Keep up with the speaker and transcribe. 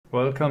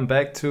Welcome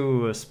back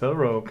to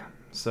SpellRogue.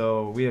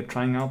 So we are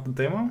trying out the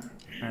demo,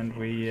 and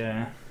we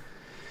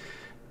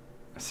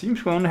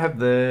seems we only have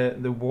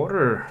the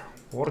water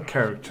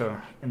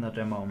character in the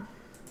demo.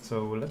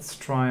 So let's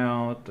try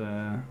out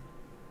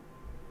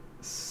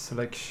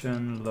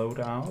selection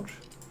loadout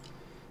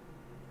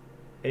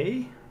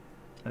A.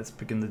 Let's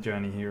begin the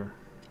journey here.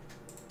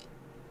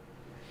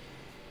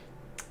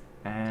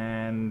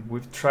 And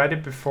we've tried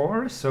it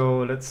before,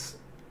 so let's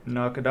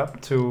knock it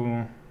up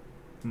to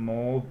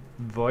more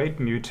void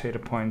mutator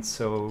points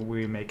so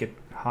we make it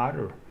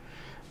harder,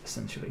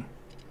 essentially.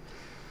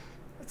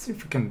 Let's see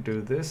if we can do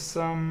this.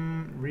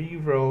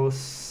 Reroll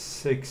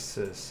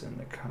 6s in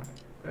the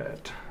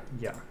combat.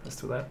 Yeah, let's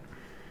do that.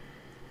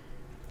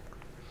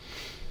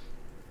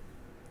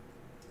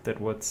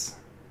 Let's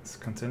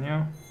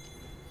continue.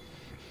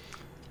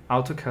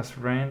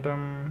 Autocast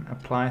random,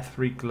 apply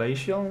 3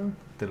 glacial,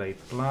 delayed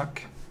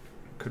block,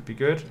 could be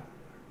good.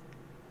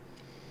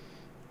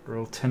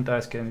 Roll 10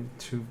 dice, getting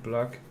 2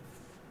 block.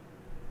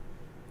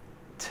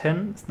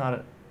 10 is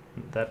not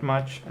that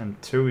much, and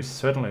 2 is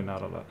certainly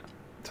not a lot.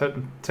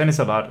 10 is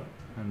a lot,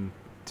 and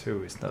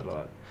 2 is not a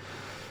lot.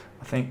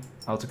 I think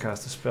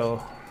autocast a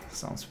spell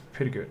sounds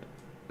pretty good.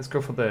 Let's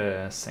go for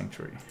the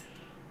Sanctuary.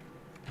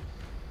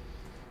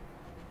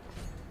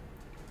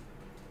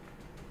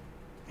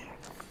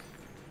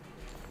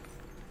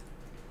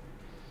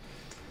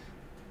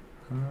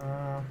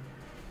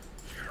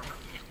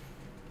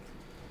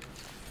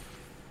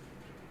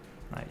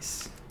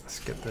 Nice. Let's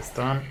get this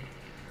done.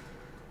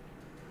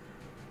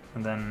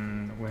 And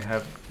then we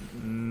have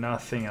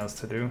nothing else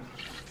to do.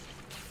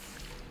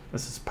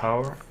 This is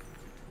power.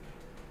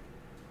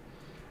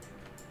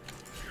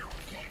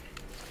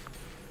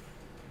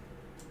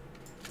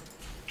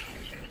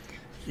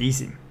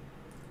 Easy.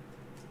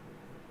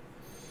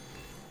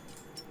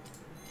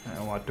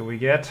 And what do we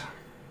get?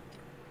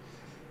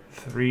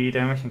 3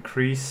 damage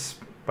increase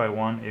by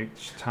 1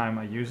 each time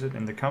I use it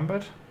in the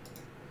combat.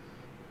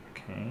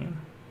 Okay.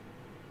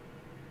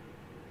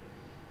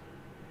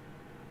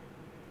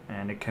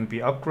 And it can be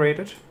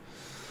upgraded.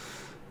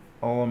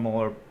 Or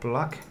more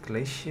block,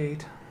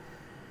 glaciate.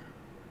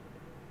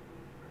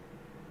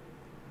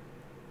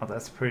 Oh,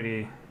 that's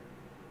pretty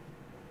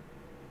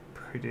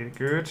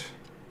good.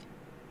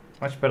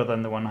 Much better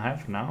than the one I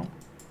have now.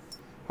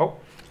 Oh,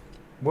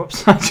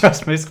 whoops! I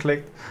just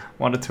misclicked.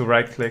 Wanted to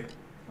right click.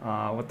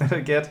 What did I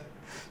get?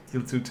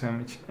 Deal 2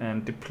 damage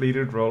and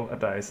depleted. Roll a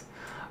dice.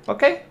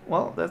 Okay,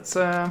 well that's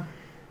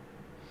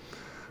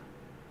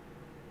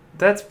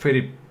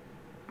pretty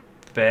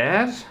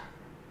bad.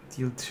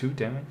 Deal 2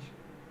 damage.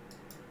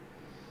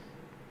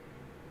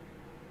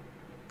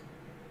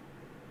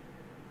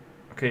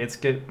 Okay, it's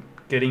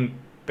getting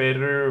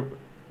better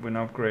when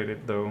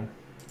upgraded though.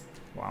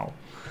 Wow,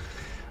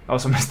 that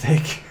was a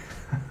mistake.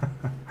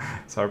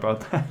 Sorry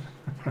about that.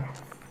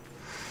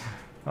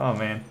 Oh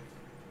man,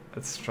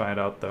 let's try it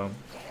out though.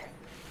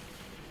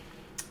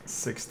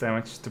 6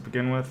 damage to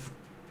begin with.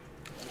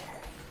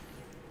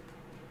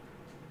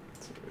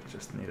 So we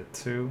just needed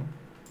 2.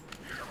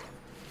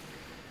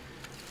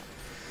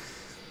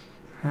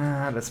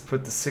 Let's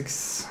put the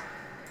 6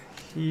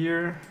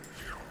 here,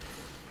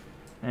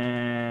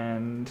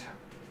 and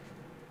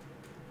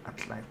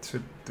I'd like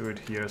to do it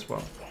here as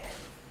well.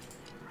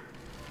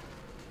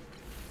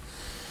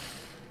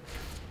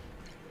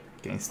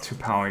 Gains 2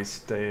 power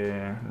each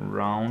day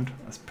round.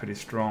 That's pretty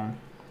strong.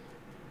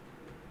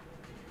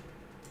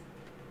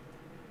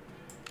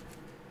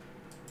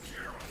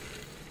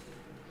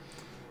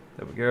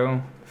 There we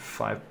go.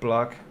 5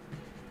 block.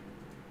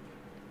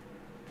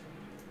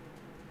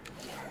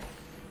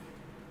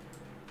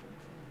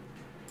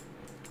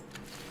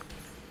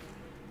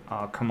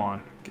 Oh, come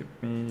on. Give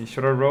me...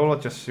 Should I roll or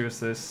just use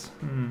this?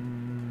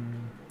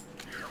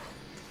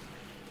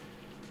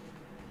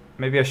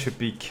 Maybe I should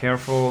be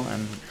careful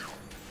and...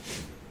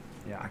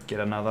 yeah, get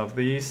another of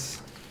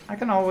these. I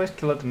can always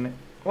kill it in...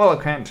 well,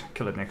 I can't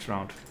kill it next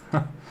round.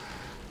 Oh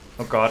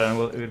god,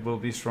 and it will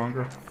be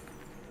stronger.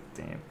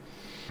 Damn.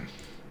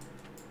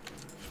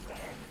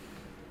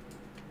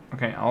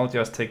 Okay, I'll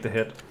just take the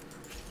hit.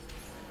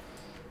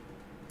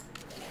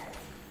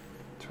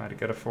 Try to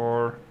get a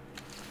 4.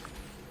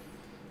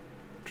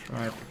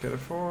 Try to get a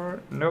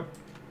 4. Nope.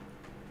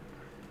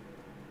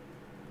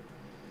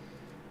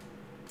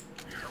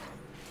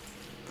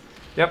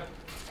 Yep.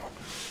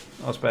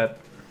 That was bad.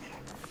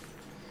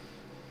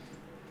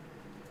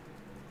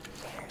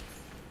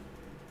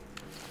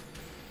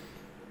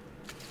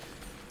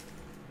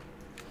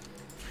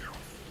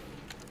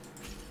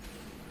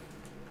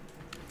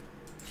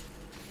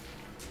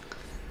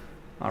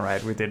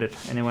 Alright, we did it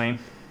anyway.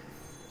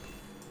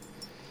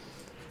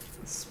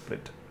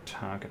 Split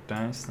target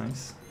dice,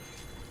 nice.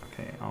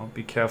 Okay, I'll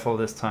be careful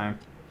this time.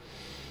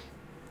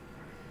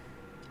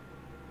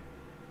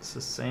 It's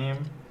the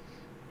same.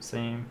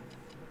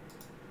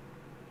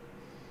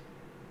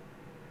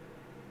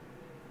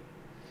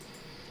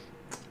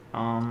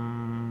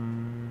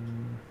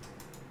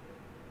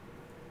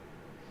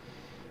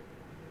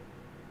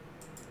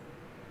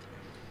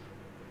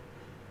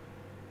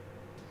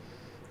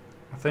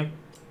 think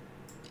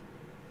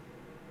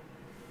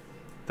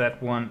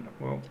that one,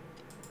 well,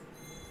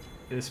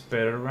 is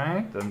better,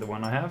 right, than the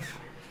one I have.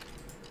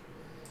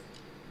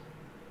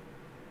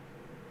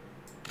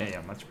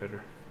 Yeah, much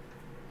better.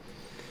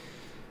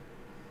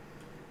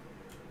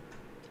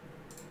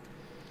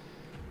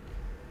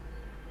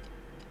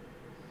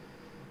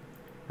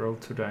 Roll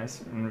 2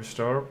 dice,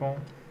 unrestorable.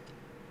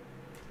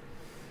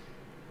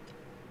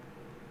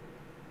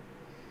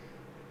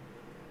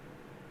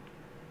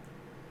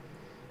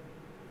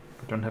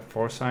 I don't have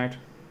foresight.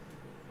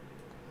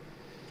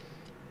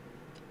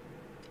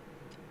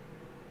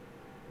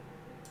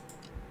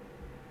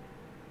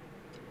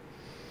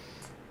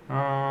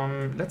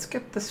 Let's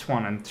get this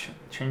one and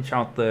change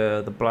out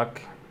the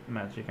block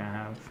magic I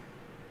have.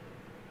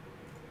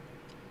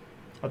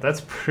 Oh,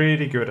 that's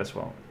pretty good as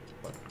well.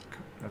 But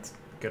let's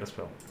get a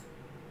spell.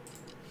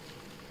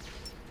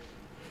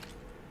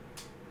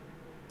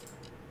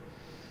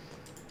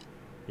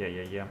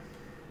 Yeah.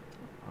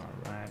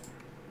 Alright.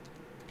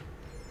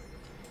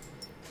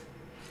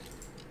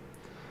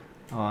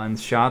 On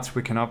shards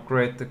we can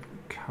upgrade the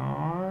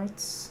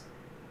cards.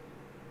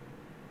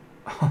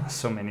 Oh,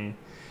 so many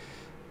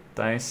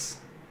dice.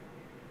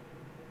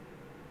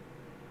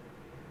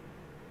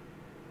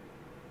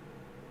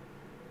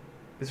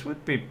 This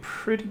would be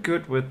pretty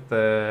good with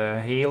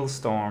the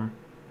hailstorm,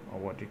 or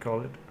what you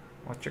call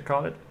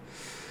it.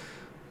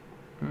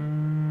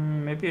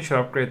 Maybe I should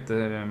upgrade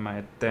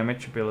my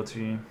damage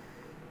ability.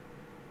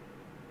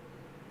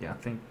 Yeah, I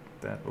think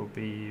that will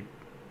be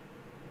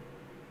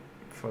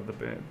for the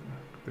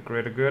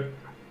greater good.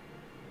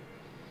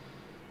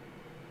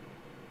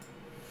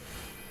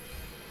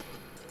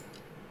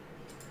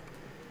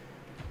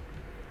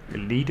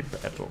 Elite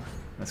battle.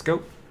 Let's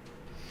go.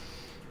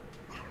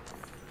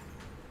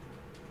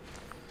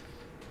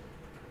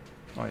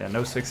 Oh yeah,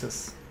 no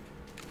sixes.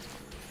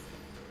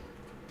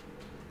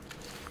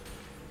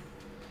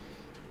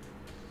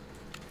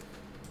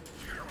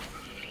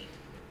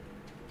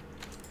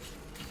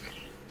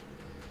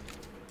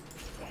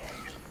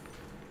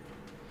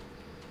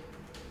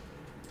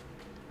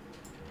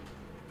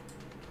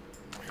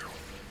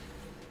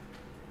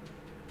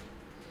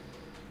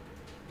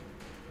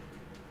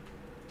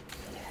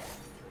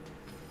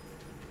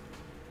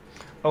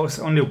 Oh, it's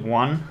only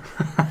one?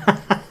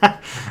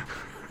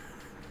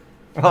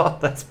 Well,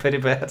 that's pretty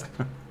bad.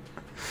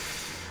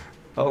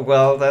 Oh,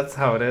 well, that's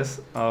how it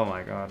is. Oh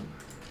my god.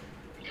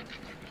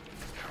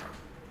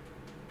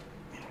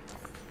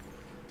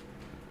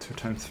 2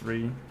 times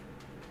 3.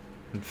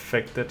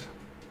 Infected.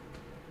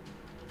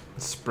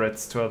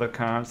 Spreads to other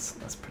cards.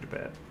 That's pretty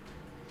bad.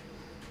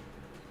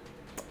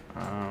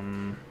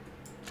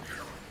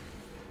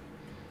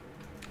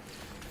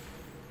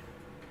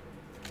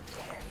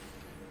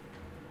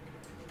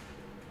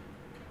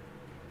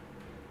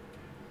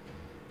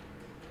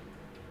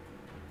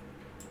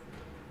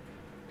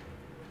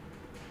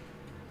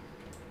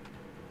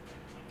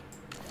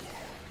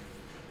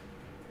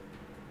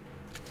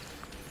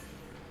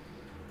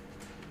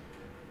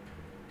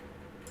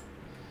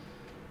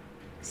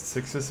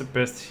 Six is the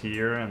best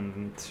here,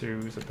 and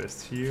 2 is the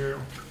best here.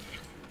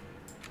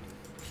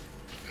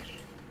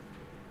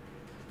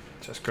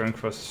 Just going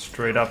for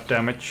straight up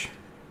damage.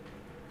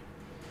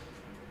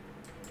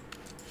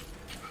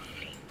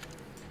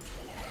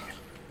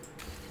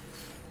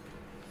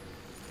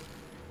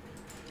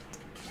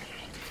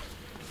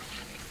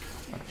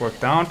 That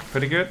worked out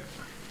pretty good.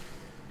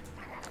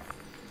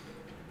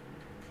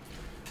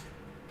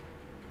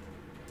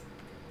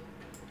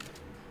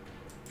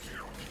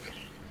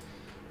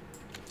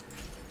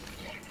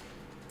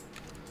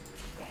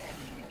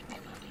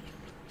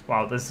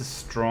 Wow, this is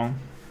strong.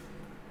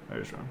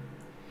 Very strong.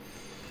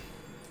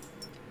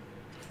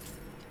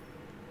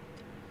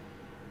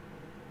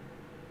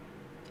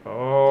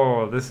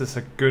 Oh, this is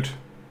a good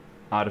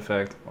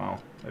artifact. Wow,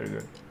 very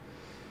good.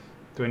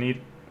 Do I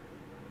need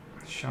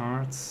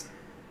shards?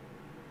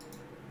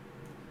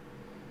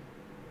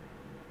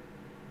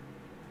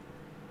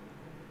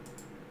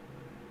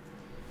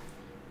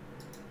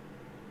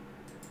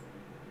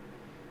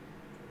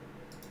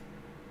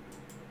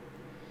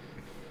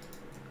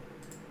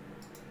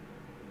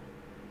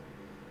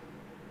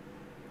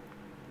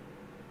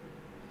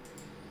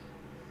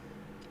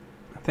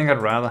 I think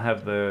I'd rather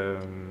have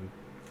the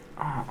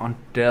on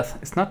death.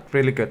 It's not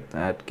really good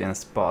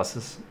against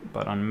bosses,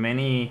 but on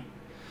many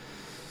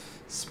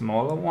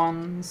smaller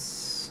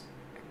ones,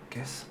 I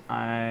guess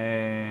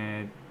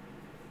I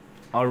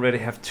already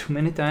have too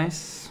many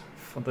dice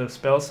for the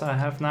spells I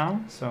have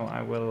now, so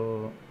I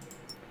will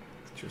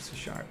choose a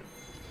shard.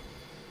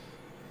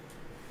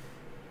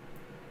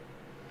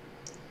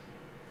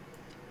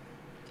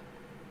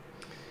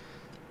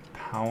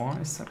 Power,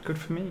 is that good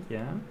for me?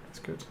 Yeah, it's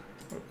good.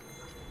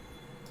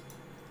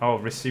 Oh,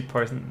 receive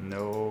poison?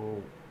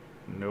 No,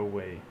 no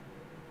way.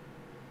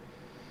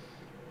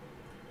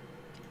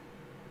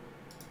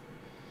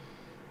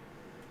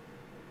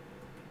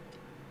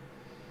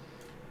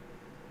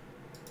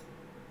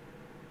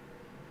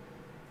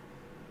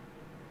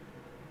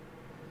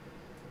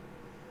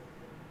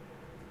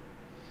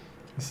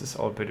 This is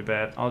all pretty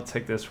bad. I'll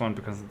take this one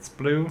because it's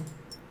blue.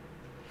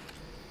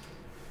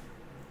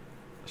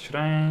 Should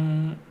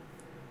I?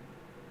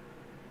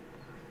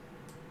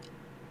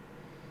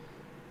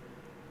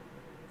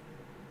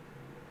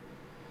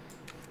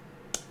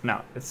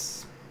 No,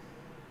 it's...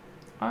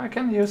 I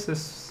can use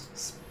this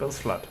spell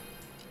slot.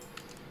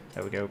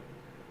 There we go.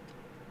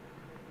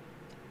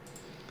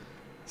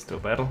 Still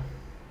battle.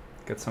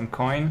 Get some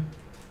coin.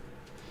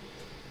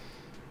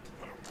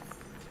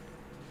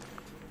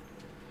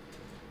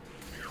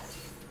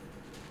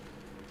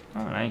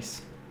 Oh,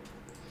 nice.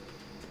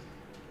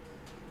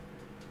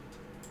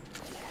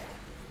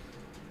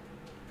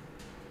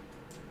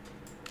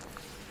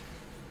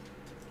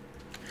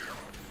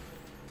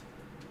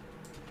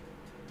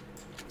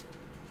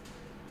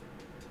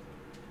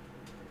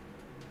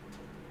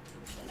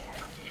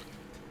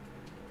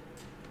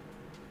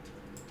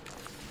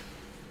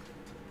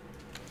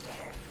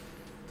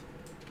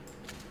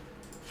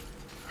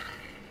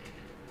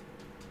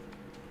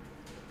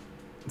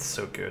 It's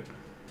so good.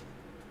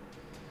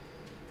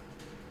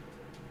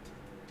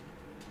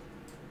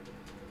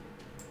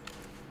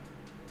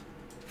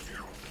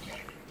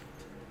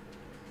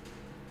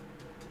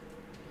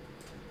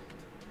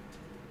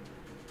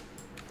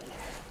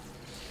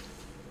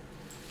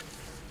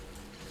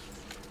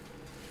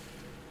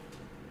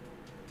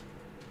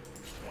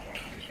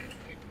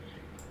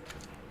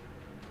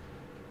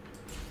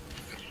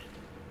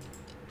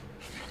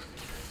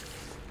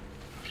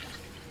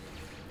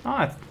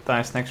 Oh, it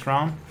dies next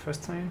round,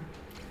 first time.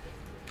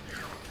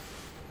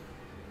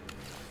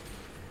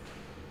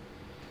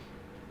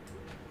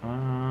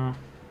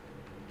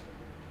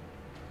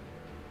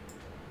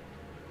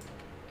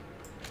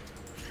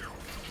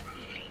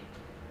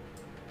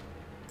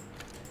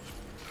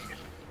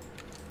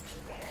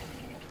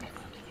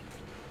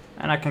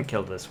 And I can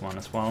kill this one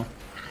as well.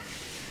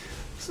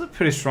 This is a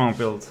pretty strong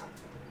build.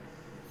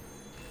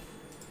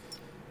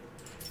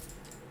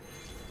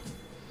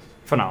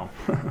 For now.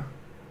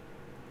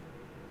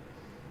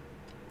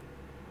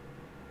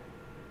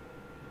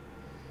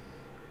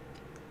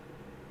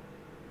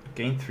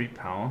 Gain 3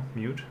 power,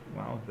 mute.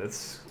 Wow,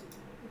 that's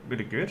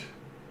really good.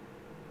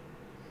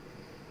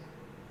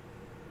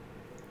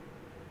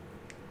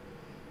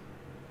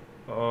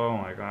 Oh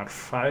my god,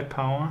 5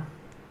 power.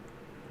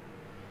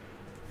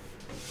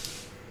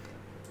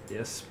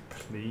 Yes,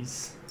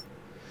 please.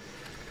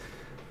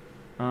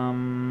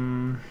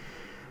 Only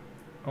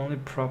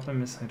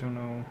problem is I don't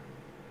know.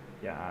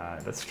 Yeah,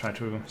 let's try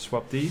to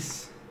swap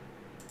these.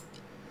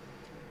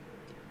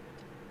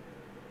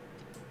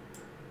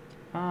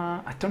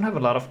 I don't have a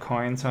lot of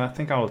coins, so I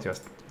think I will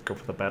just go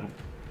for the battle.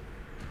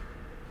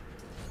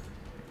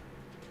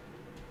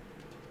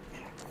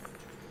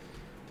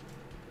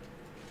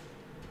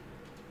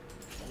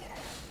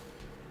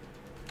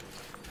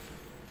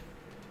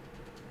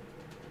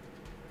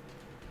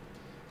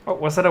 Oh,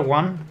 was that a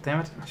 1?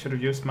 Damn it, I should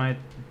have used my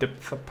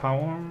depth of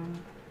power.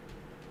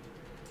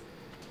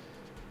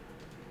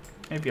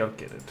 Maybe I'll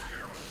get it.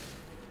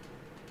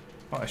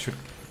 Oh, I should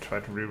try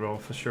to reroll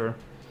for sure.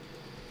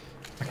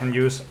 I can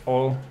use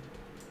all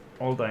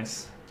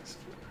dice.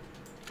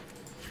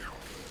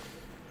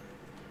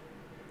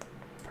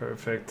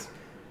 Perfect.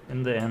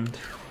 In the end.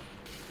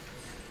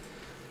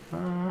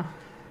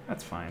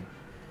 That's fine.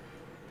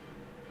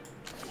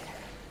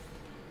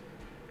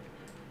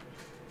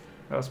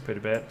 That was pretty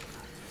bad.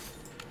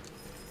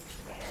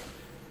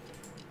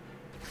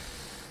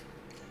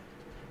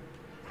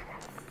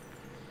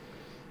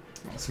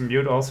 So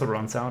mute also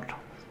runs out.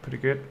 Pretty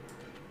good.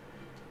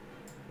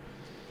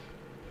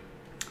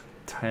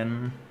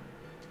 10.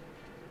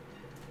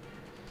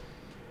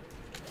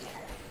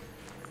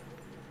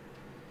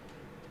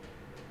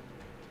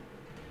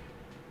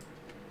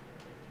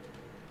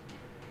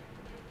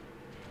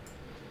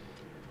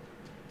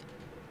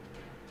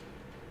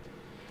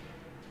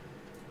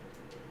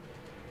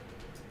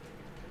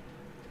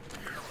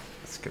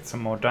 Let's get some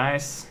more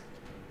dice.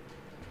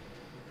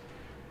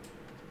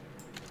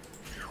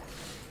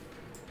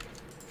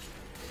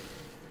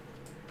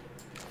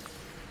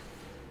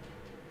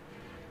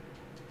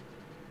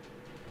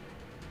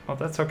 Oh,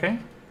 that's okay.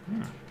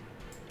 Hmm.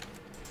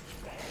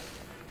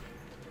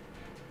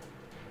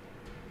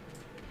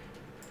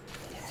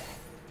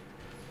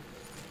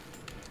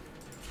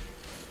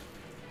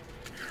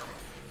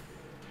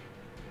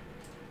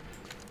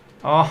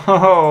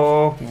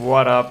 Oh,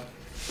 what up?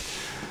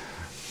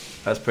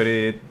 That's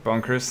pretty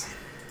bonkers.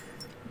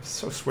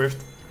 So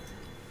swift.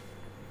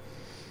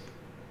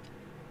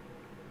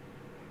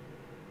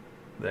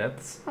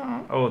 That's...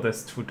 oh,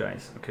 that's 2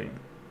 dice. Okay.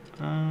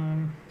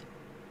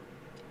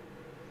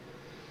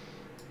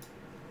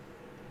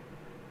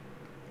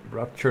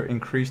 Rupture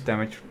increased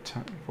damage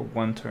for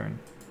 1 turn.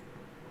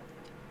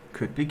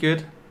 Could be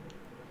good.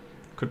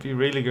 Could be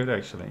really good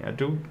actually. I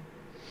do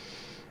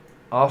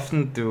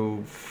often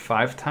do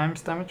 5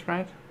 times damage,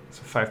 right?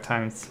 So 5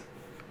 times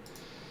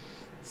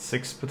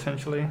 6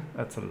 potentially.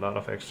 That's a lot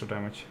of extra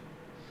damage.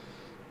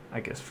 I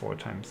guess 4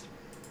 times.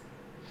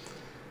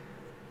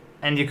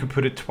 And you could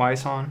put it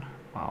twice on.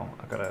 Wow,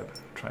 I gotta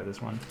try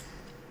this one.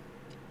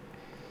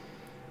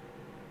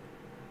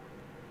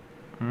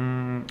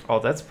 Oh,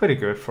 that's pretty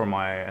good for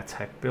my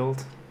attack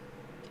build.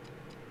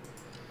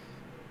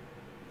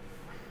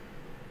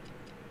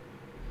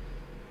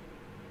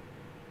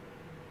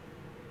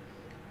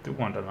 Do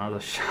want another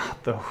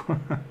shot though.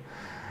 Can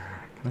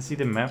I see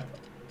the map?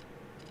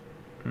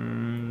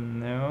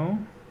 No.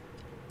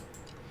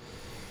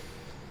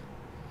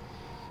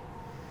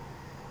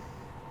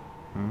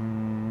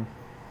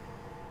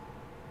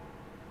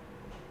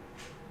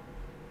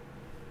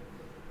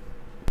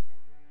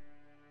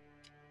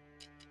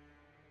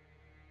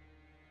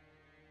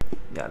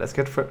 Yeah, let's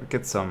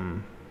get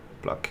some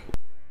block.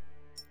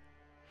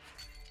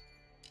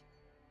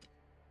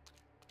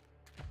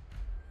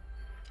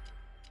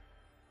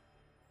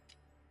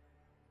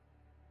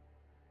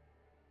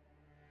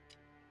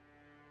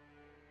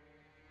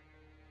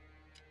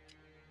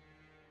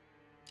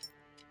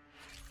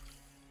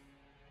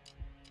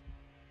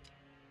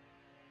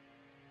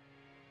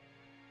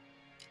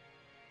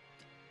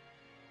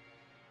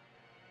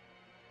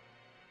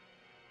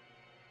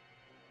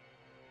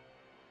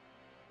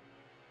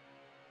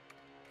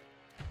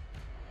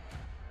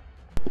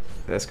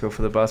 Let's go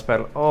for the boss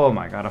battle. Oh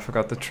my god, I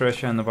forgot the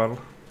treasure in the bottle.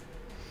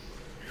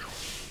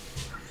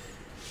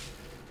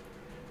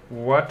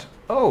 What?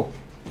 Oh!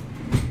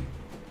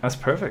 That's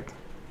perfect.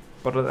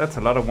 But that's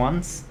a lot of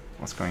ones.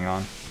 What's going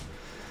on?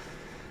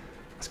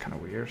 That's kind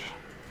of weird.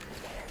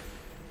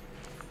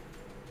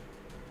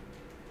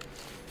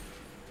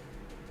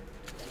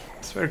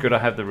 It's very good I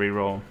have the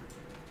reroll.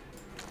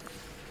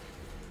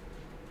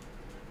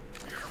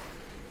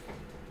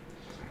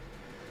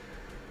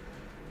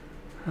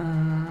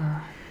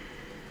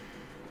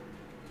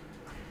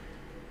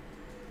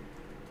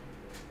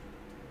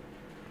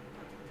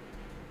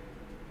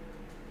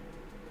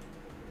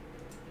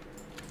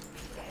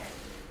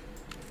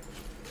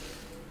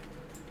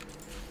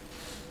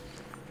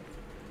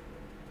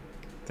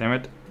 Damn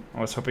it,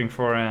 I was hoping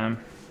for a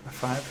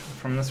 5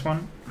 from this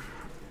one.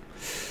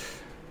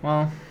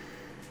 Well.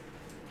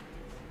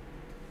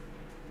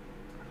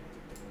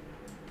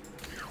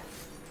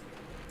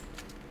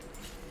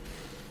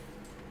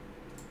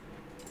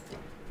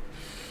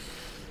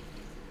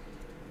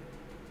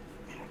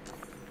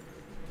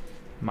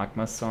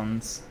 Magma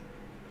Sons.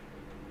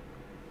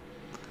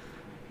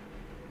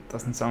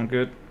 Doesn't sound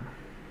good.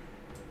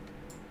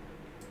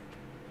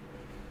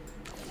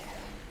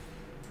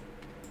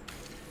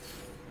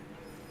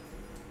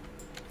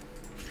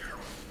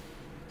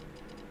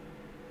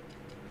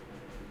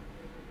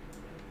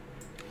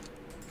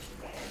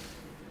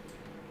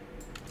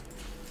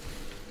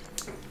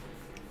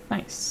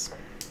 Nice.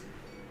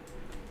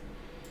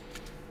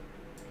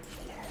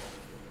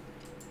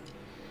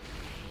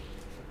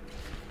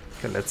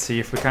 Okay, let's see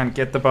if we can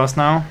get the boss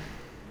now.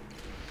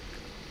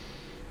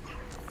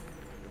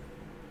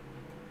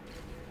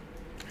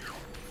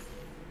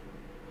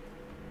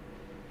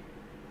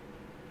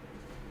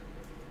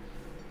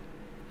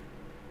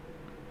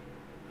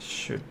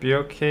 Should be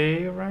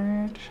okay,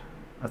 right?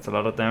 That's a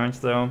lot of damage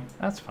though.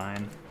 That's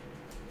fine.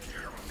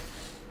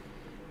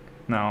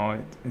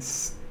 No,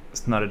 it's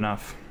not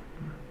enough.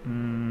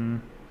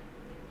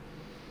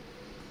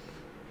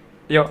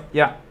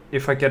 Yeah,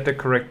 if I get the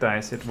correct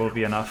dice, it will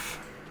be enough.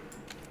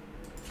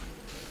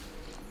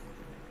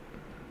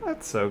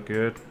 That's so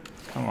good.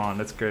 Come on,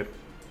 that's good.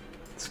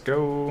 Let's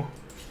go.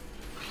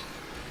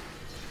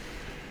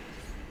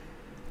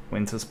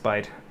 Winter's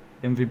Bite,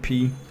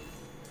 MVP.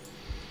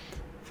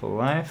 Full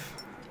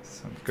life,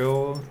 some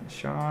gold, a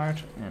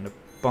shard, and a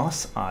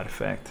boss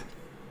artifact.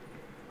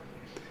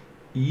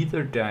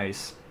 Either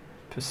dice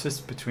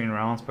persists between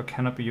rounds but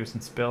cannot be used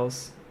in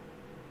spells.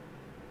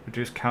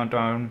 Reduce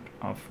countdown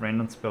of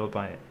random spell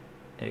by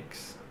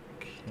X.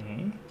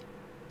 Okay.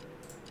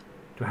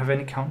 Do I have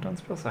any countdown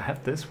spells? I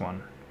have this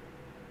one.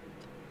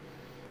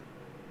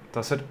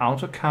 Does it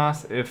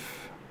autocast?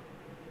 If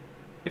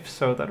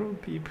so, that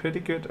would be pretty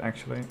good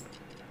actually.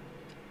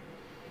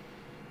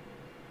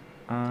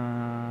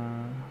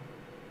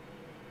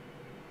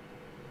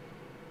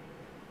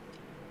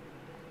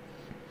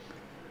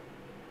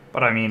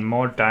 But I mean,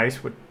 more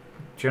dice would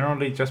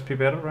generally just be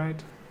better,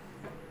 right?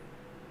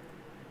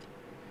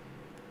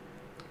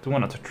 I do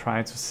want to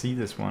try to see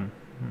this one.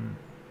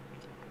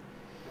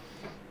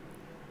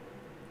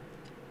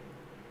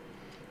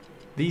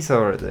 These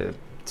are the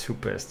two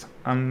best.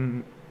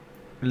 I'm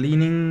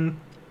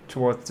leaning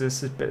towards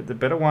this is the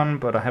better one,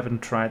 but I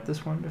haven't tried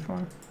this one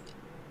before.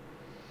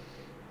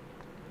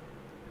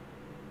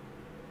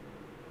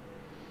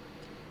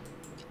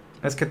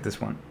 Let's get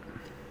this one.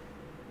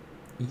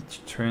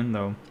 Each turn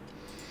though.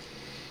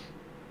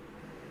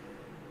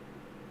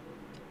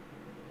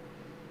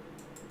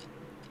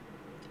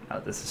 No,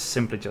 this is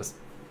simply just.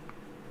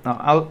 No,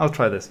 I'll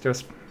try this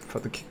just for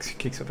the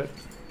kicks of it.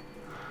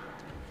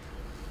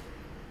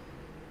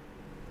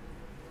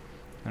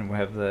 And we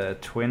have the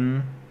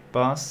twin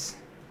boss.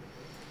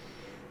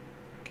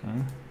 Okay.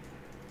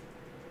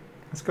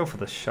 Let's go for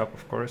the shop,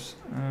 of course,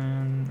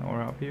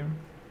 or up here.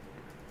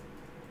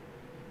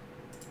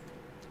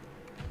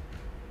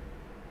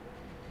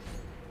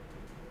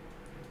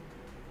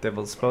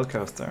 Devil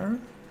Spellcaster.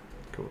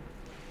 Cool.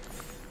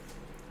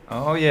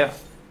 Oh yeah.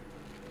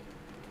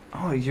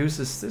 Oh, it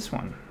uses this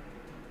one.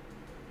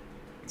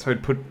 So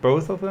it put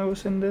both of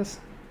those in this?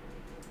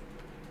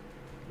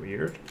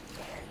 Weird.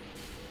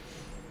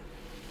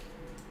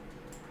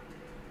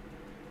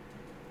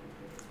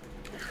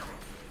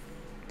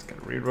 Let's get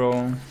a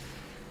reroll.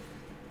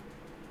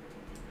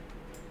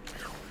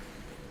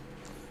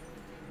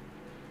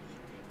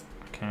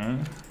 Okay.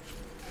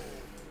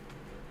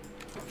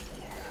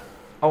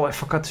 Oh, I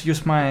forgot to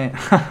use my...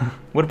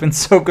 Would have been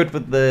so good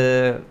with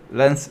the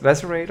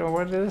lacerate or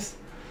what it is?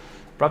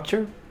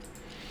 Rupture?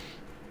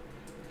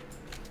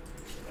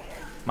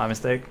 My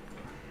mistake.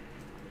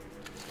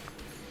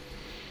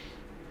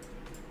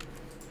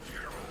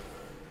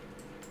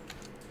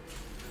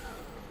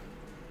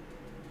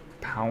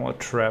 Power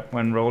trap.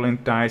 When rolling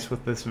dice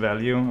with this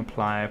value,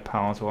 apply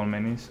power to all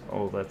minis.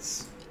 Oh,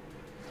 that's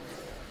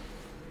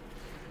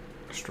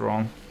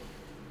strong.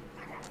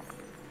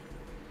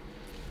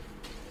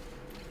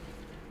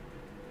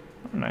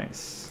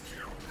 Nice.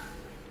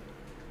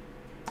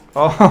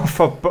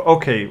 Oh,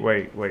 okay,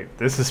 wait.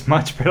 This is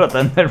much better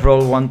than the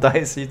roll 1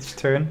 dice each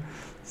turn.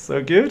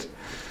 So good.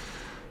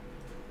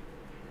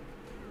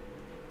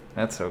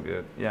 That's so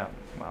good. Yeah,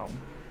 wow.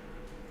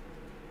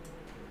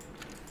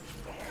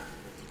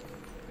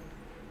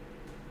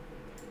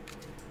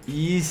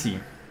 Easy.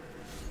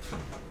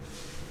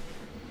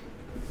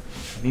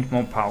 I need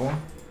more power.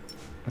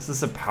 Is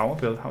this a power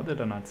build? How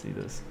did I not see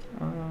this?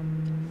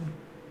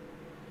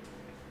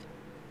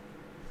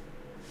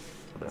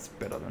 That's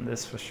better than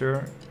this for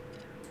sure.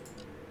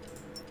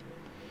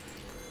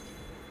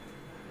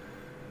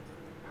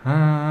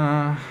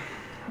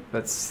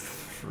 Let's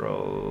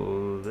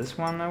throw this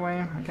one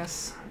away, I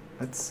guess.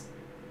 I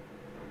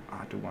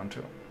do want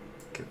to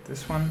get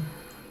this one.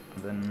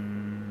 And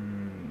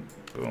then,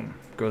 boom,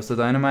 goes the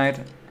dynamite.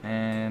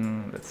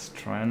 And let's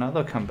try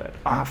another combat.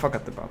 I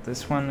forgot about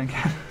this one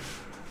again.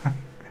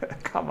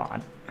 Come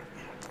on.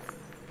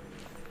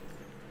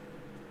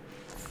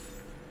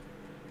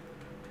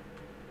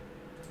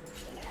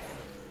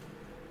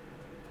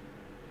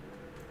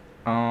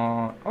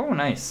 Oh,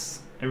 nice.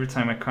 Every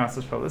time I cast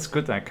a spell, it's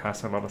good that I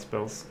cast a lot of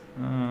spells.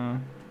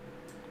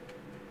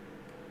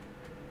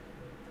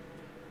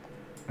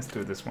 Let's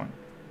do this one.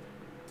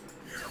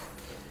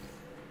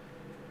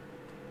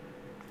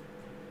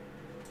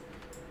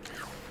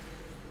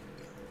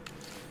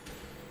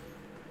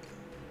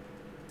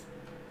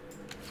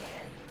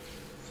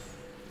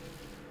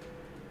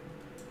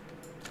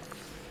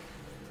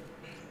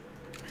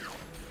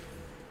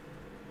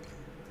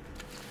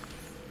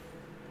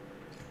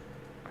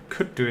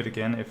 Could do it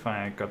again if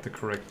I got the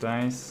correct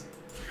dice.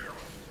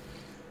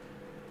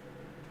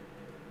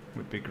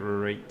 Would be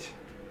great.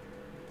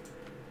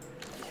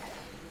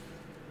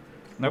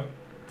 Nope.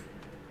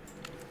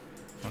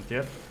 Not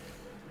yet.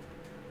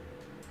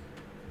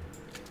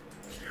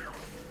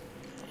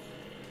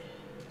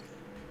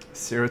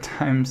 Zero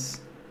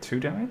times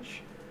 2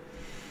 damage?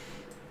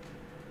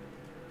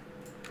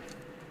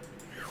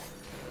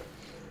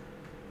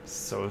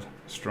 So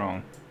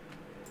strong.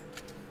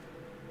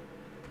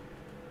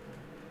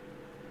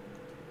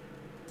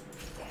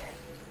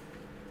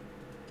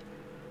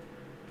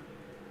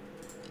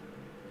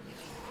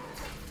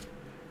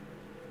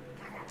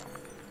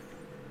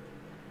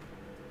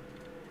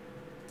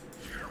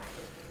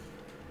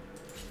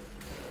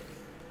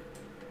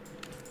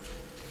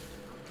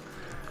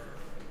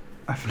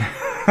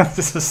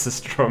 This is the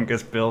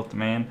strongest build,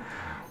 man.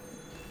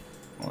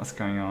 What's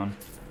going on?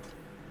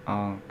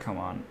 Oh, come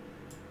on.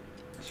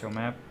 Show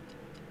map.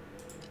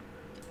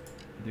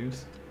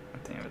 Use. Oh,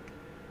 damn it.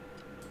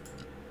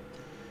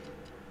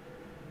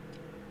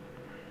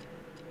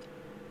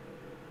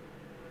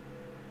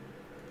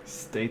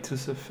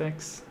 Status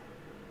effects.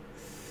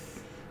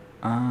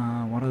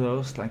 What are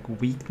those? Like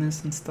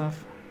weakness and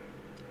stuff?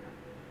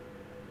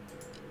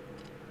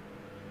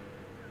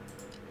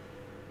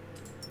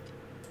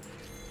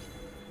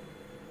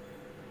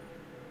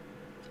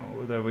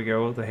 Oh, there we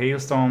go. The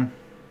hailstorm.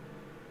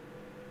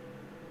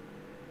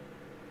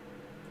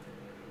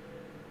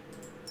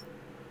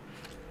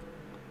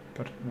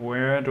 But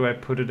where do I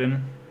put it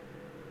in?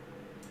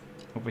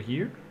 Over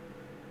here?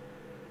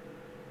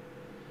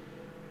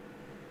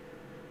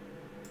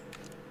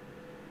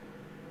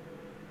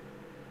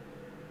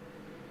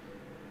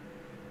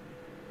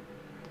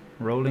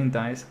 Rolling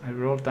dice. I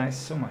roll dice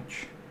so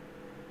much.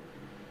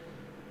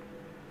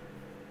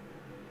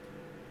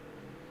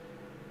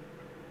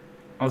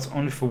 Oh, it's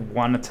only for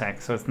one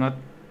attack, so it's not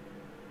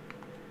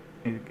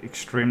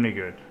extremely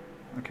good.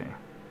 Okay.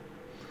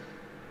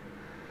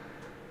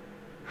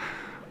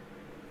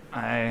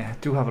 I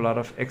do have a lot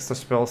of extra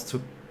spells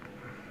to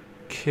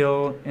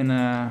kill in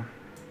a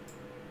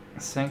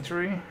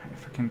sanctuary.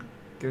 If I can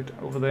get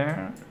over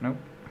there. Nope,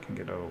 I can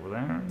get over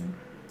there.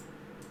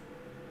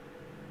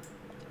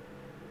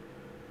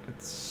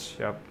 Let's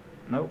yep.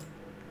 Nope.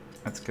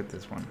 Let's get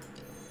this one.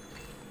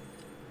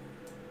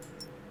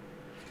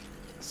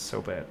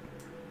 So bad.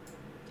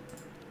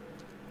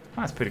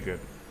 Oh, that's pretty good.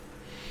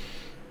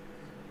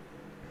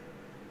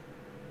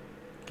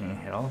 Gain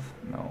health?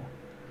 No.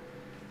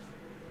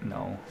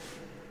 No.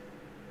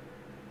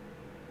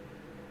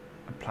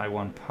 Apply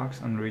 1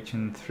 pox on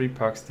reaching 3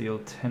 pox, deal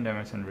 10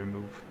 damage and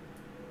remove.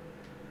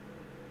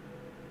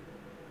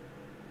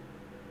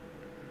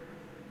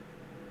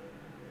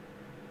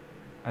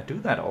 I do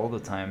that all the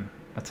time.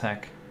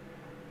 Attack.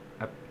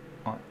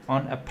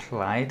 On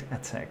applied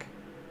attack.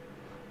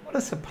 What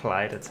is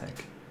applied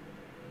attack?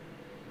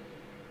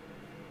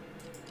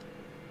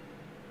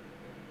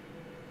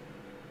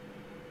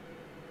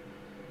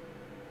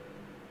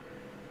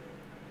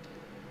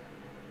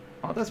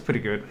 Oh, that's pretty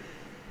good.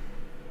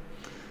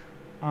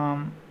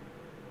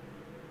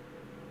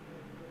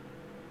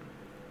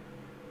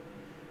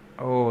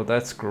 Oh,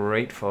 that's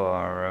great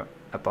for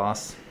a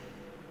boss.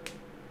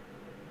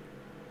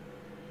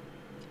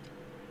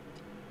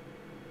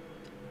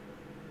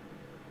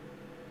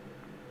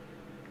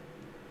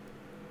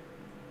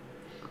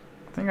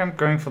 I think I'm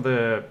going for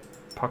the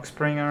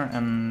Poxbringer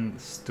and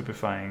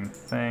Stupefying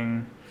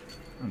thing,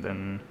 and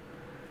then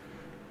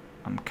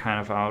I'm kind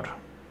of out.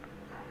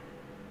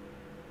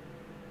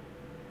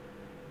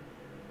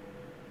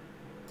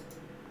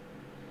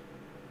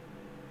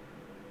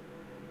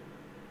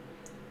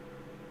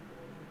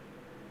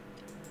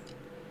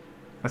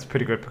 That's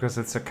pretty good because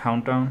it's a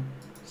countdown.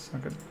 So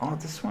good. Oh,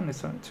 this one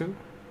is on too.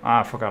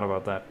 Ah, I forgot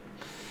about that.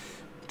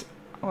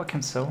 Oh, I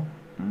can sell.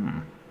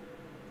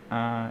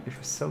 If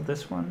I sell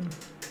this one,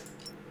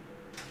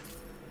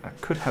 I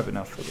could have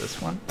enough for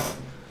this one.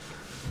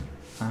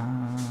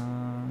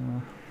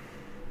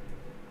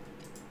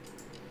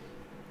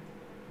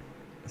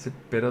 Is it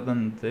better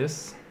than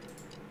this?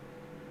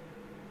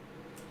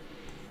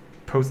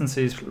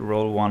 Potencies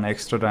roll 1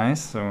 extra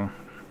dice, so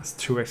that's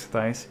 2 extra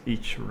dice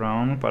each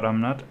round, but I'm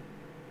not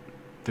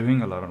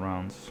doing a lot of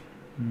rounds.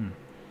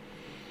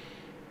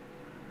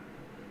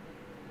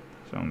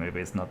 So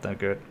maybe it's not that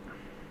good.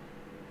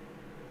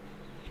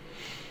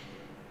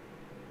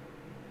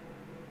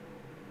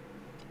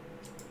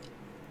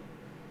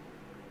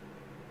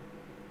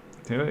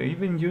 Did I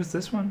even use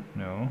this one?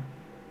 No.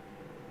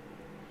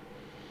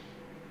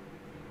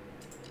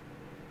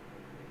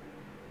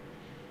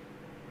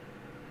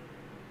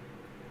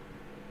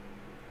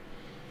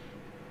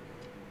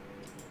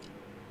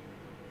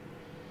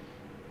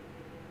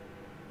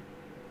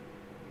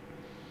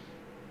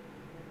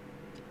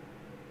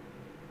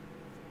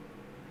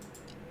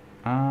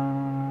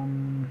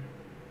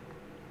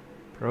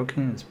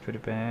 Broken is pretty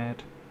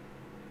bad.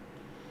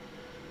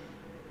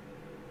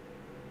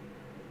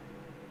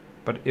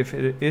 But if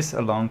it is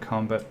a long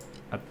combat,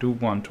 I do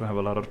want to have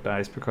a lot of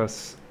dice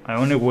because I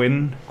only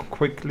win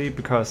quickly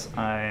because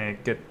I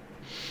get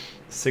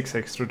 6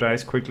 extra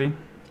dice quickly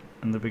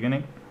in the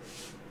beginning.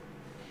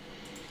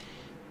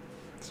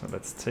 So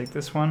let's take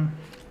this one.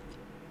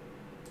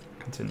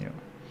 Continue.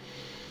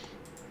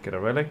 Get a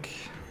relic.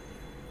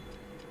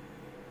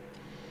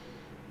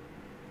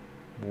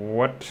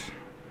 What?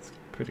 It's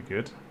pretty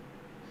good.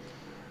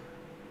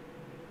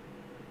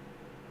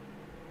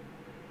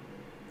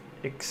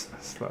 X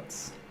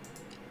slots.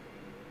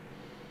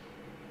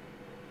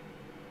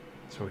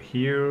 So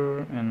here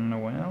and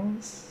nowhere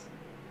else.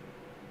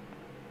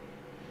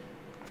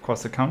 Of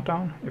course the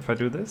countdown if I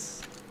do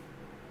this.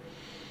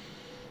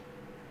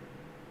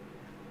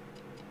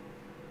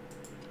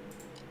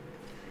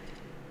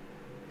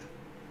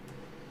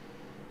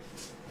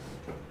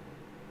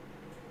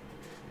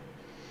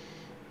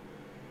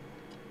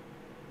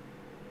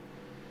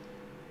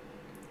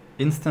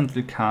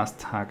 Instantly cast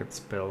target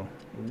spell.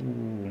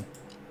 Ooh.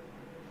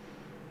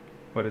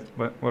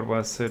 What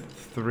was it?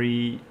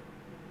 3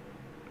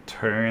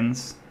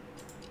 turns.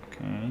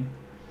 Okay.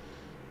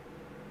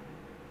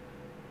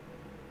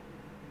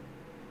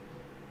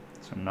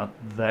 So not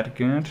that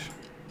good.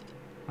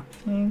 I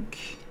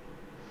think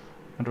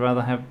I'd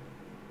rather have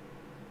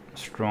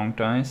strong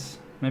dice,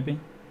 maybe.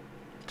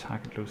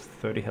 Target lose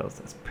 30 health.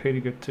 That's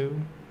pretty good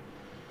too.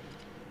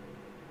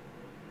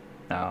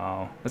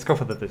 No, let's go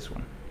for this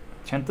one.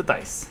 Chant the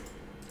dice.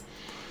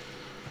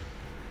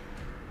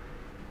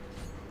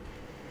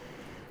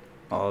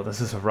 Oh,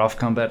 this is a rough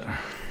combat,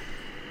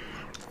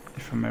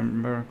 if I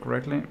remember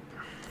correctly.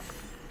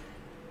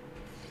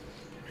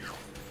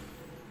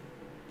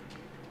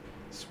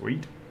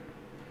 Sweet.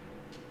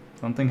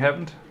 Something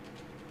happened.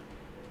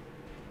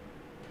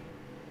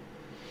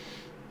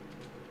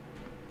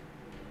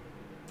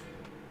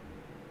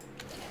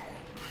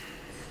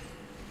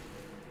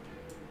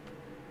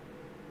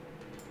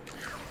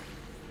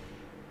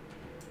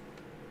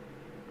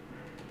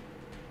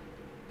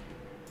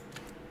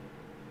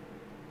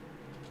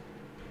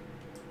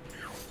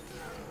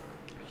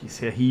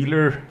 He's a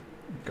healer.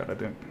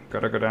 Gotta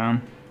go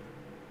down.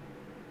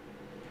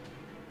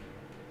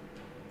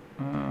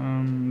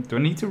 Do I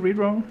need to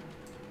reroll?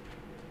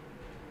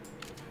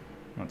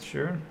 Not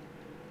sure.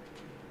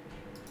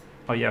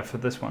 Oh yeah, for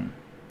this one.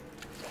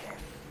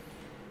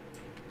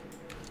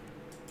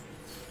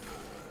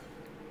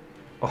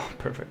 Oh,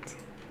 perfect.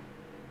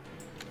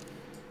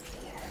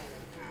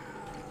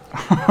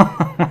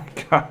 Oh my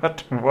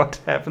god, what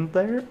happened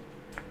there?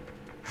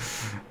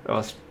 That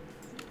was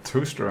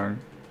too strong.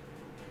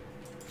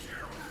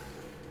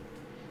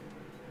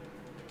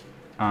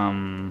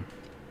 Ah,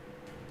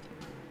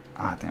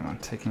 damn, I'm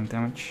taking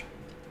damage.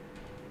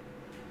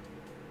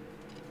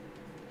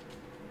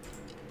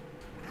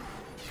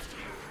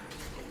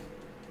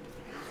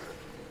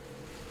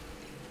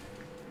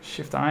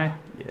 Shift I?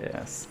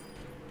 Yes.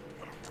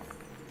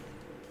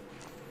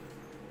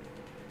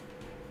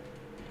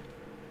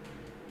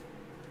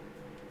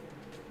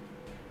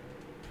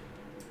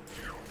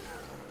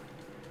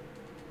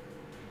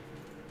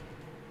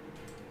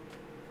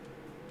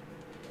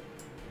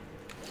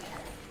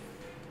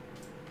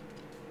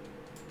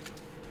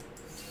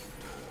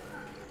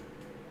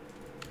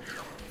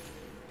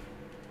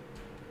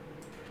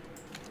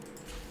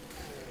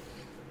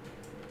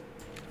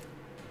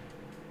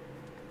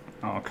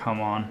 Oh, come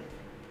on.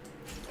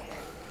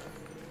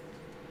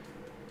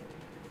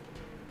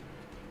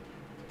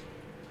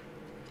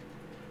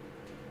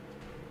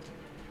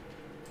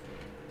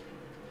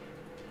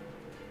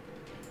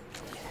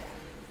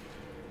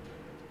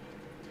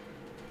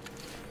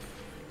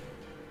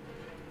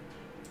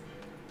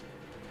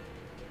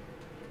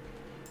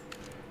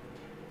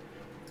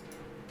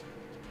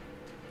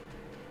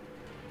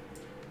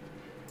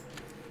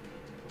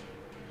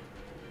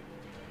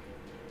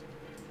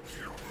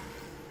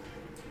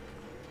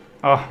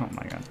 Oh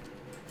my god.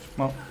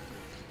 Well,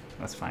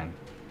 that's fine.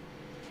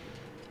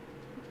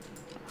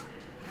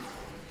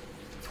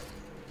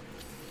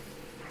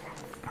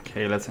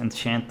 Okay, let's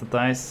enchant the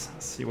dice,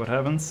 see what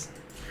happens.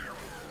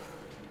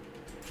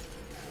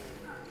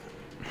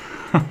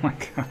 Oh my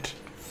god.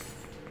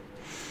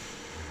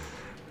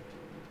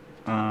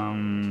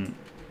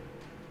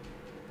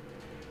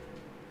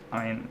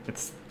 I mean,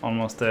 it's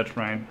almost dead,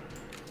 right?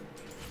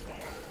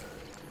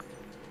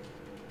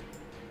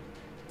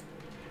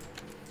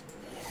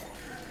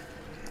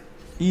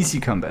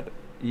 Easy combat.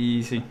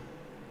 Easy.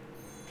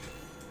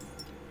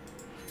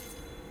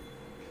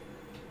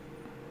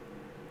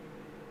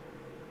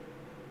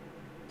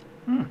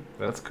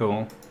 That's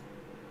cool.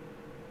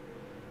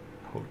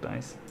 Hold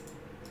dice.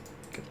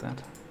 Get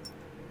that.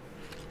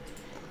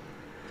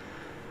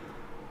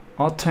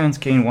 Odd turns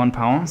gain 1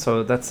 power,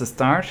 so that's the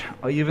start.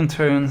 Even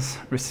turns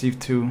receive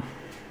 2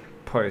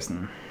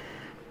 poison.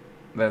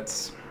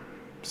 That's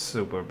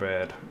super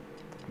bad.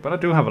 But I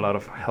do have a lot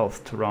of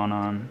health to run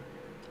on.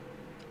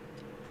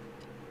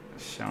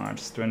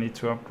 Shards. Do I need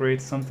to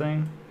upgrade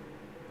something?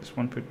 This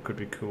one could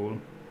be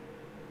cool.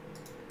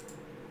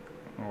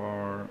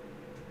 Or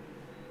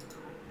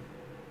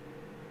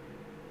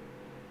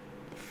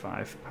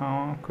 5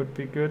 power could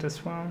be good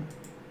as well.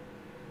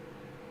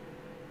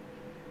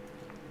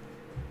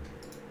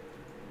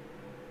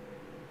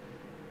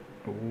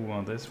 Ooh,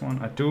 on this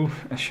one.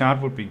 A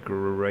shard would be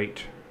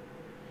great.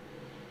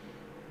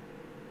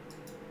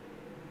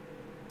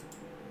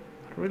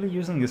 Not really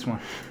using this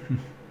one.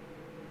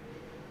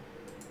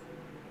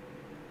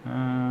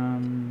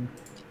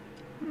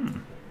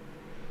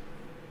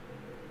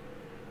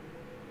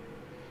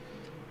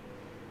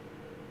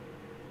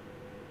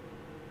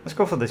 Let's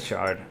go for the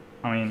shard.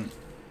 I mean,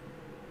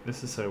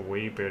 this is a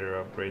way better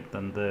upgrade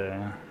than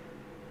the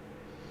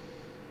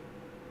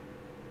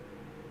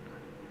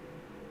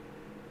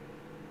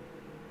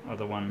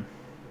other one.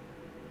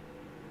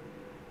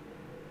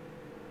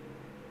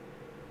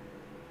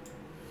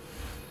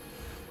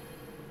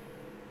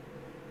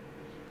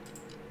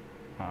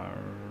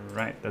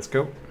 Alright, let's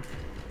go.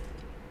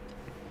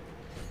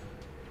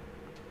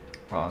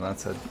 Oh,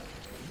 that's a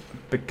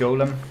big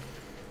golem.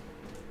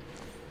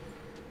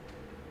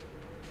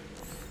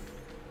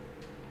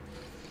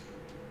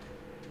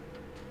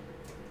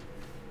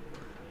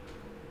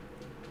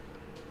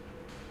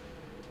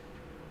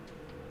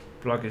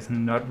 Block is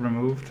not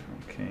removed.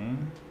 Okay.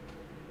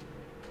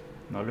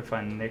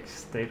 Nullify next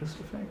status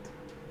effect.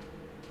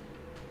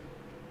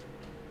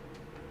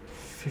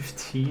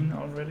 15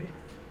 already.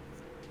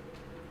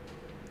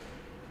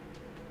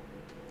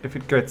 If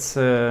it gets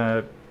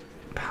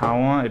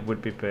power, it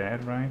would be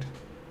bad, right?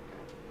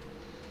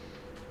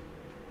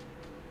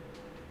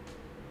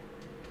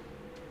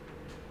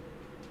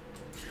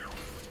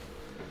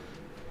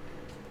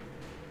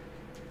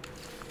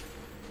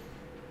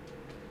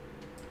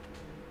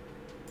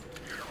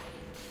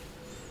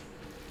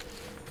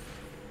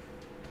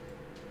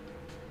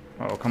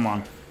 Oh, come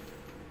on.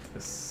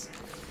 This.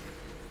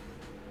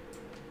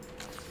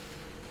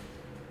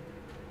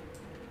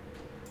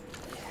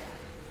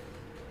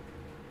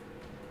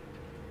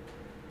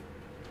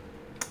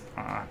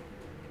 Ah.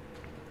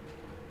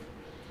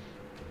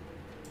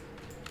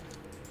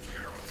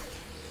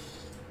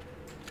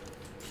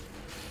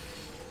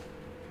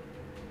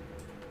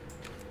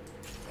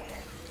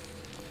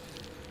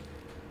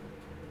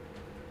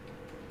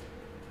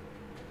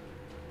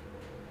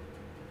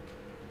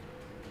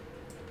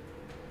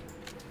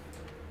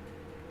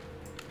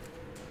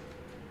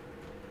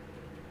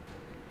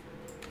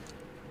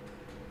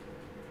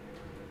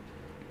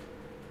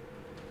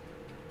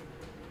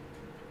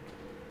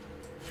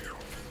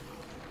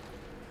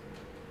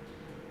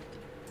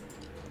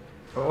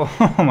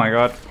 Oh my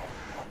god.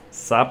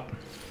 Sup?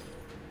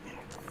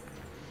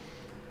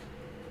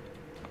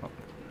 Oh.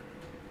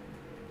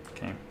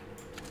 Okay.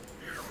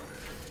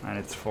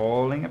 it's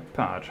falling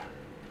apart.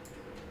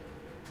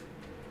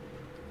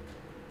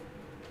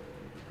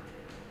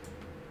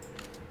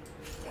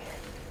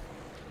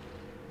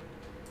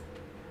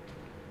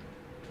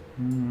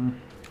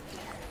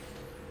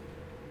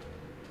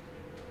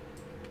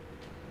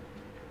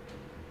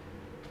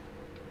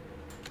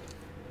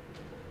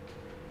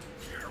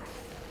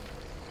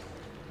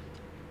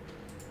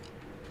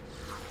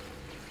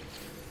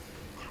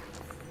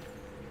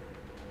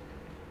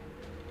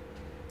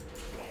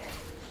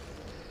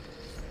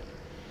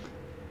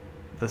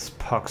 This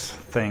pox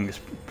thing is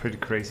pretty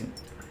crazy.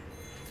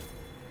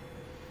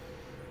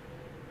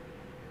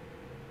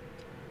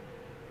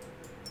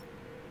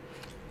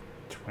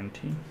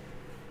 $20.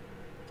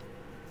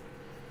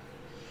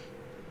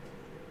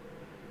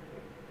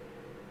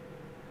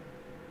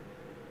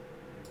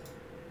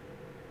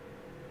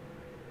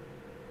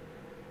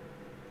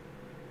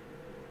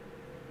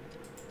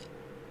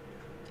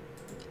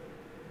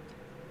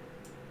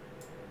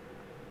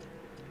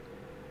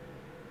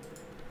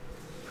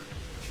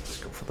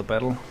 For the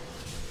battle.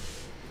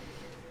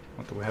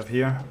 What do we have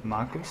here?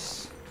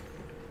 Marcus.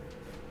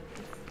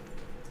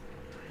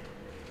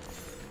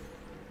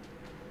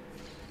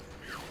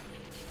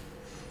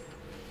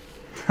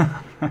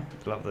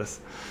 Love this.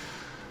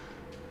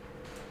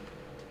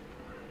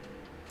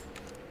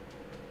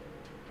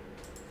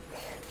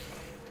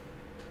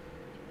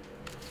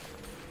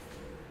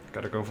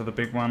 Gotta go for the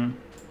big one.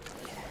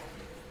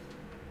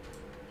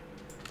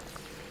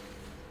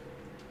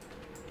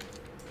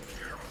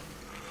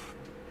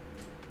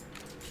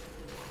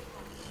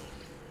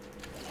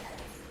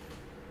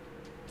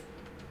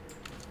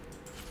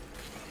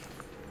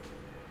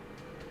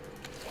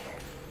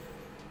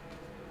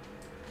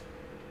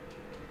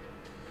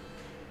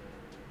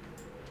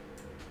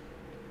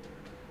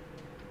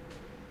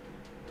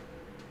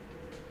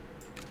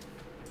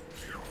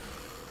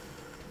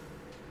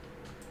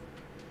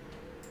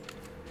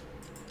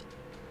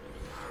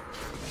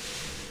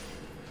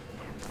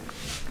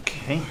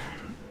 Okay.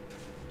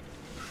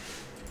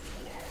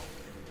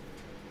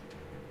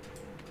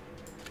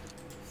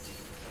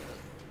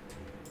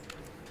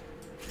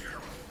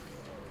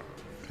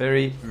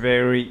 Very,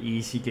 very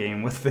easy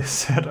game with this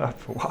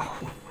setup.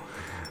 Wow.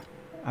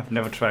 I've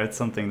never tried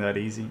something that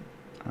easy.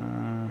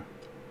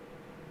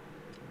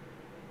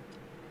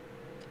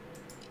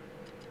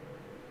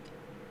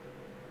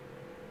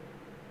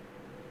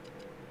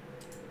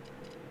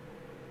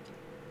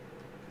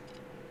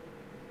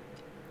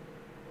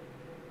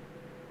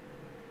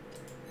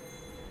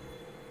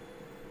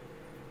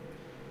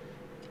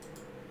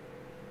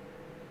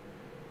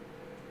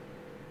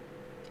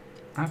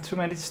 I have too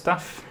many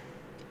stuff.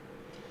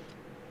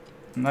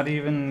 I'm not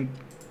even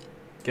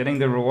getting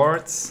the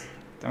rewards.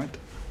 Damn it.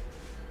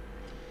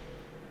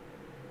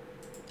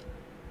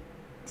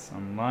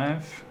 Some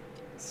life.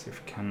 Let's see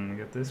if we can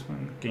get this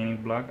one. Gaining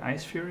block,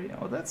 Ice Fury.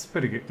 Oh, that's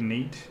pretty good.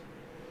 Neat.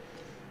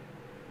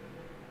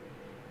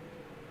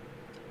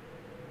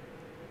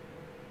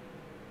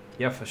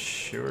 Yeah, for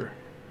sure.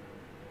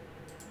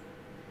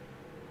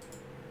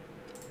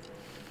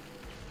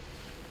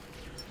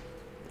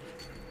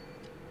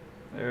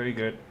 Very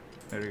good,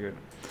 very good.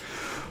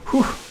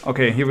 Whew.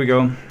 Okay, here we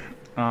go.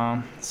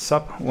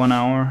 Sub 1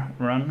 hour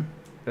run.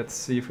 Let's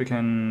see if we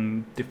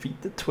can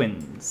defeat the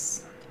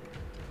twins.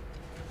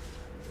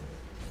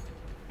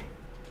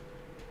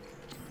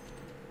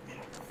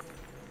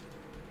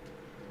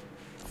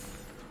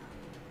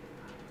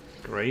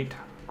 Great,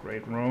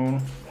 great roll.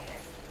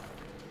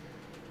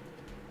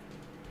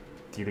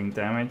 Dealing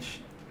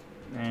damage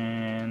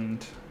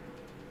and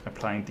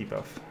applying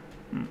debuff.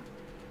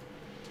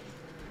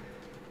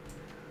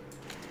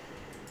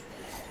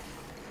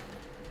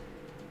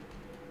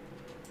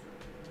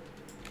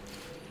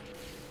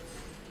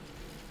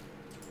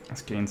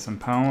 Let's gain some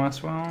power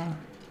as well.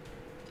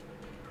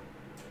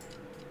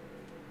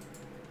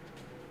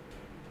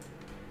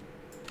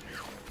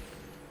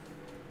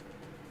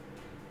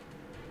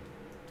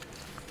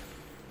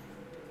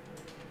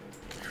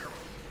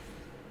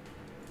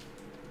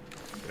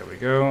 There we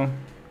go.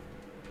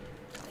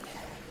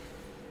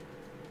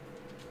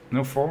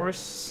 No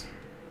force.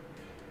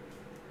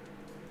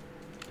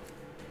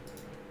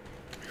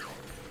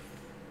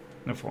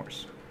 No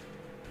force.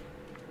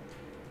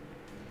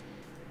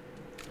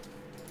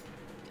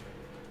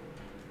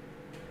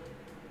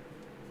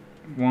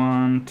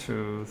 One,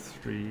 two,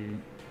 three,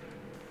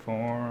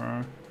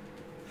 4,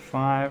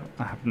 5.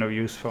 I have no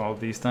use for all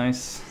these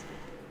dice.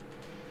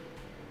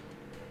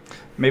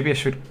 Maybe I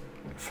should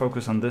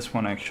focus on this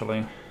one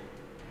actually.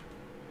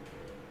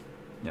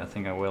 Yeah, I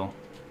think I will.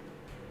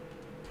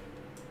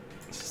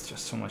 This is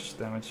just so much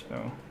damage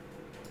though.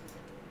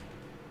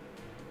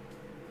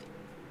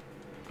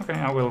 Okay,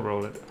 I will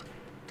roll it.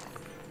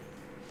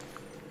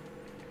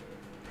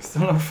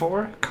 Still no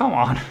 4? Come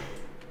on.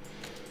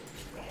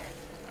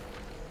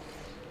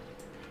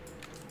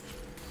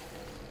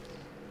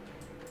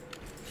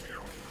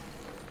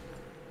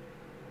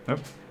 Nope,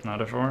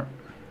 not a 4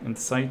 in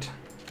sight.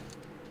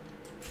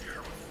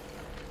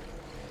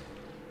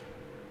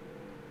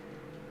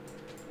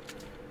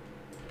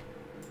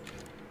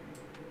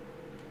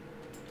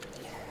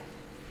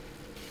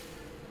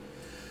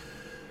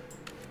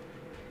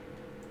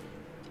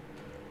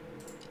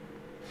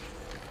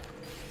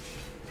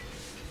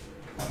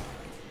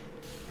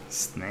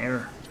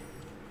 Snare.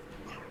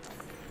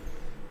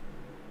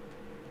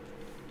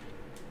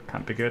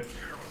 Can't be good.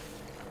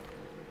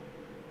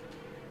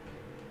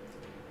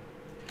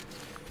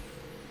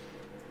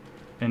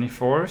 Any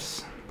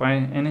force by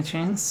any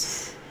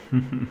chance?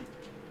 Come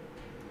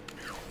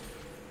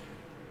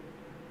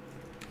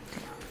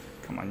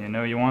on, you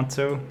know you want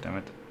to. Damn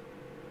it.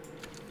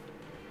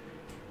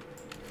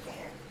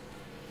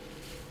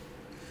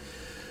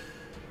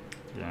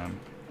 Yeah,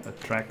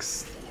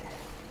 attracts.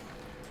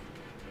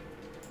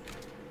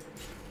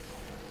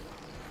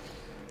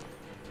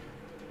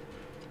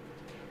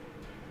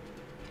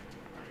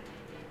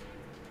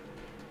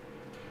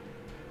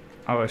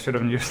 Oh, I should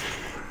have used.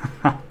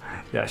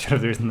 Yeah, I should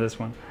have used this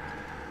one.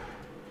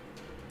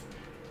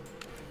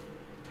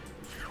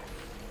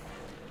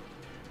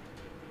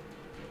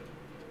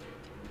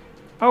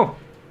 Oh,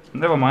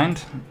 never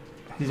mind.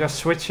 He just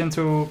switched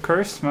into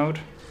curse mode.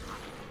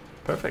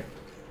 Perfect.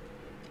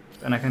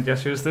 And I can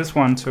just use this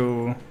one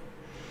to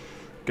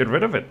get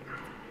rid of it.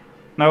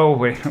 No,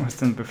 wait, I was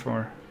done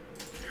before.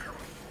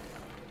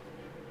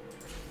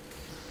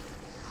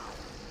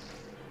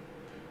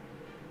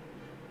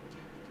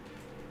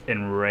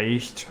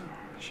 Enraged.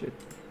 Shit.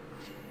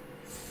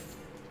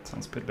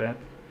 Sounds a bit bad.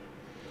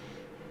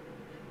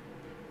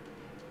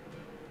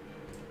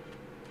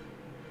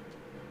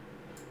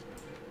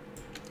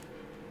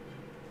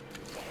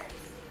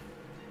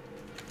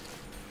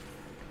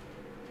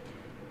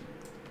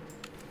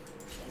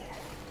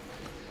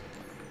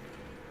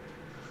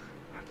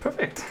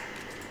 Perfect.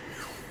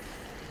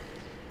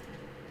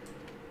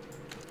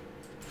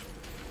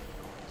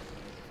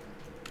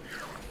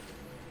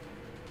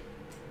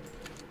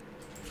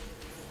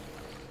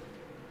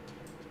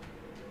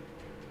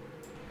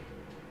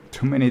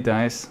 Too many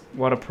dice.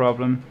 What a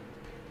problem.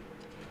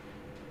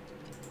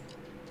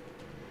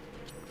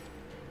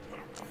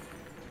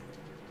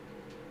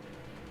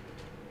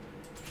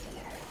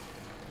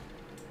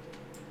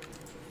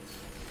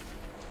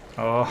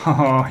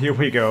 Oh, here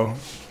we go.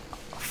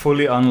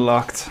 Fully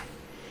unlocked.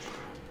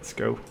 Let's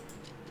go.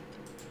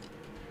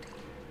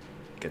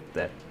 Get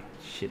that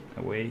shit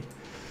away.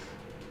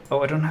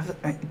 Oh, I don't have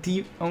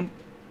the.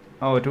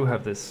 Oh, I do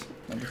have this.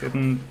 I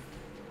didn't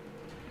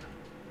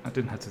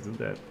have to do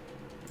that.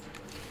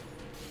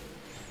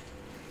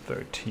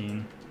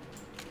 13.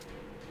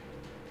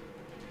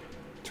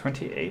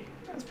 28.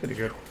 That's pretty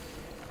good.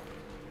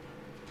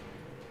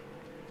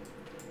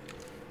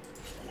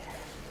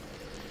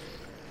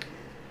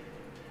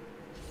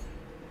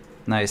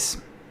 Nice.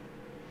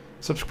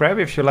 Subscribe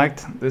if you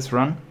liked this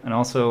run, and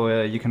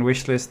also you can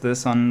wishlist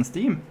this on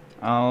Steam.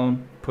 I'll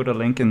put a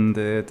link in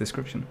the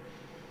description.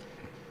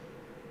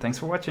 Thanks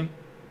for watching.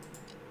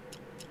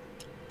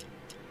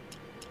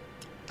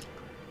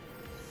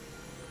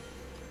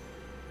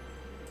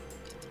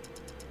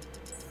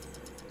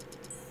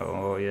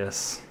 Oh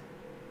yes.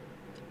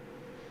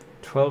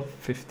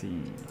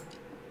 1250.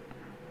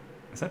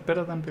 Is that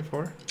better than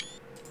before?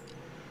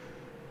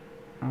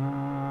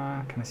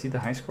 Can I see the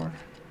high score?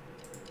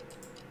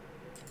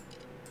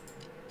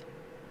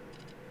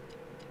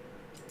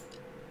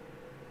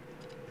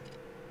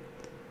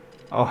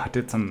 Oh, I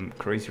did some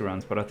crazy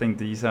runs, but I think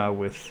these are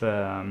with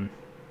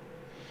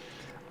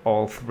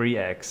all 3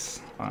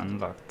 eggs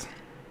unlocked.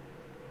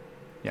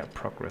 Yeah,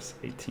 progress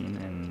 18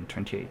 and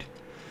 28.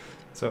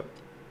 So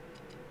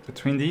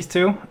between these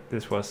two,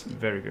 this was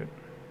very good.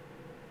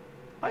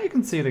 Oh, you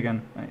can see it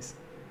again. Nice.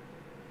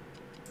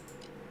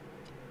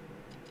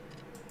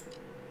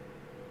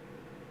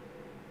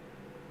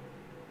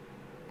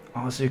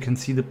 Oh, so you can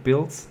see the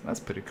builds. That's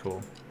pretty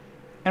cool.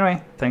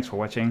 Anyway, thanks for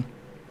watching.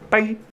 Bye!